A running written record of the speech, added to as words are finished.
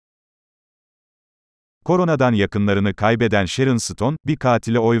Koronadan yakınlarını kaybeden Sharon Stone, bir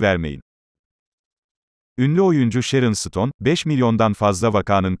katile oy vermeyin. Ünlü oyuncu Sharon Stone, 5 milyondan fazla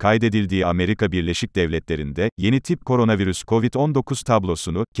vakanın kaydedildiği Amerika Birleşik Devletleri'nde, yeni tip koronavirüs COVID-19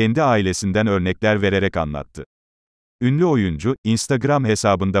 tablosunu, kendi ailesinden örnekler vererek anlattı. Ünlü oyuncu, Instagram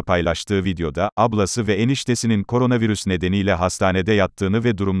hesabında paylaştığı videoda, ablası ve eniştesinin koronavirüs nedeniyle hastanede yattığını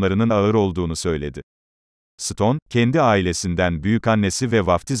ve durumlarının ağır olduğunu söyledi. Stone, kendi ailesinden büyükannesi ve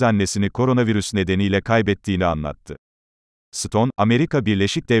vaftiz annesini koronavirüs nedeniyle kaybettiğini anlattı. Stone, Amerika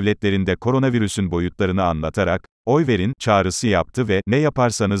Birleşik Devletleri'nde koronavirüsün boyutlarını anlatarak, "Oy verin" çağrısı yaptı ve "Ne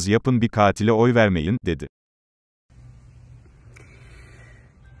yaparsanız yapın bir katile oy vermeyin" dedi.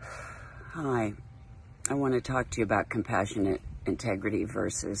 Hi, I want to talk to you about compassionate integrity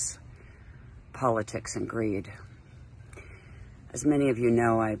versus politics and greed. As many of you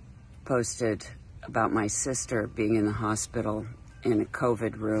know, I posted about my sister being in the hospital in a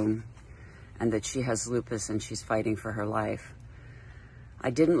COVID room and that she has lupus and she's fighting for her life.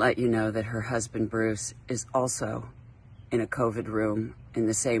 I didn't let you know that her husband Bruce is also in a COVID room in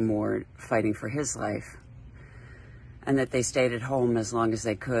the same ward fighting for his life, and that they stayed at home as long as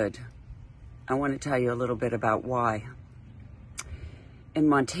they could. I want to tell you a little bit about why. In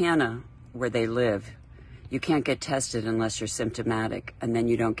Montana, where they live, you can't get tested unless you're symptomatic, and then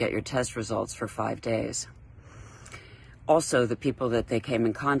you don't get your test results for 5 days. Also, the people that they came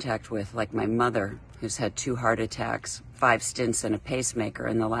in contact with, like my mother, who's had 2 heart attacks, 5 stints and a pacemaker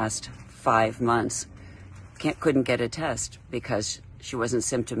in the last 5 months, couldn't get a test because she wasn't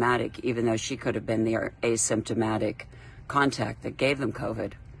symptomatic, even though she could have been the asymptomatic contact that gave them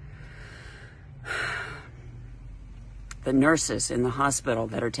COVID. The nurses in the hospital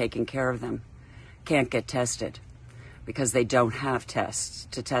that are taking care of them can't get tested because they don't have tests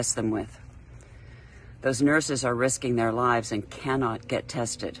to test them with. Those nurses are risking their lives and cannot get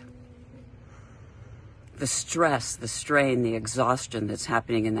tested. The stress, the strain, the exhaustion that's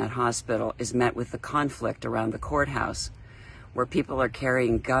happening in that hospital is met with the conflict around the courthouse, where people are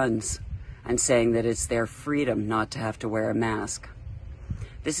carrying guns and saying that it's their freedom not to have to wear a mask.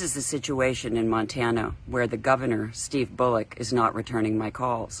 This is the situation in Montana, where the governor, Steve Bullock, is not returning my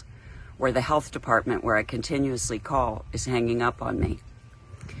calls, where the health department, where I continuously call, is hanging up on me.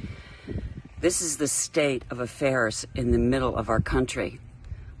 This is the state of affairs in the middle of our country,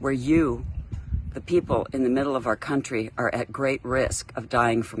 where you, the people in the middle of our country, are at great risk of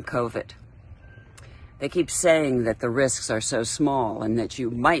dying from COVID. They keep saying that the risks are so small and that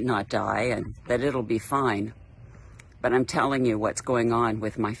you might not die and that it'll be fine. But I'm telling you what's going on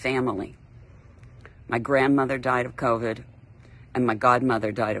with my family. My grandmother died of COVID, and my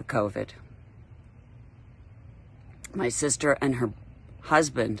godmother died of COVID. My sister and her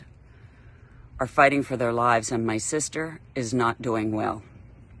husband are fighting for their lives, and my sister is not doing well.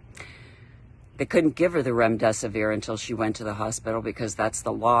 They couldn't give her the remdesivir until she went to the hospital because that's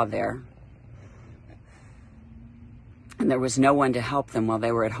the law there. And there was no one to help them while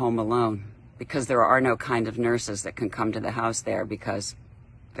they were at home alone, because there are no kind of nurses that can come to the house there because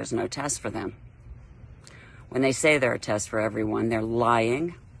there's no test for them. When they say there are tests for everyone, they're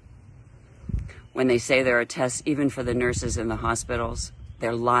lying. When they say there are tests even for the nurses in the hospitals,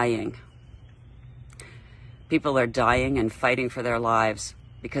 they're lying. People are dying and fighting for their lives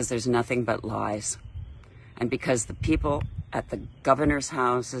because there's nothing but lies. And because the people at the governor's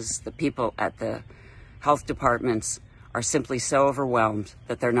houses, the people at the health departments are simply so overwhelmed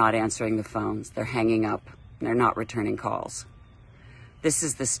that they're not answering the phones, they're hanging up, and they're not returning calls. This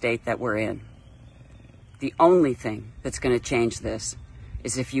is the state that we're in. The only thing that's going to change this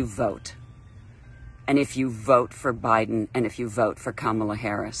is if you vote. And if you vote for Biden and if you vote for Kamala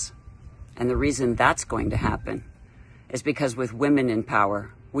Harris. And the reason that's going to happen is because with women in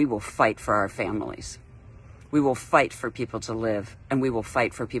power, we will fight for our families. We will fight for people to live, and we will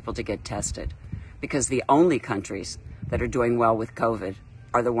fight for people to get tested. Because the only countries that are doing well with COVID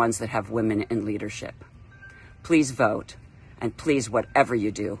are the ones that have women in leadership. Please vote, and please, whatever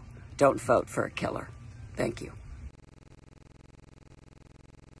you do, don't vote for a killer. Thank you.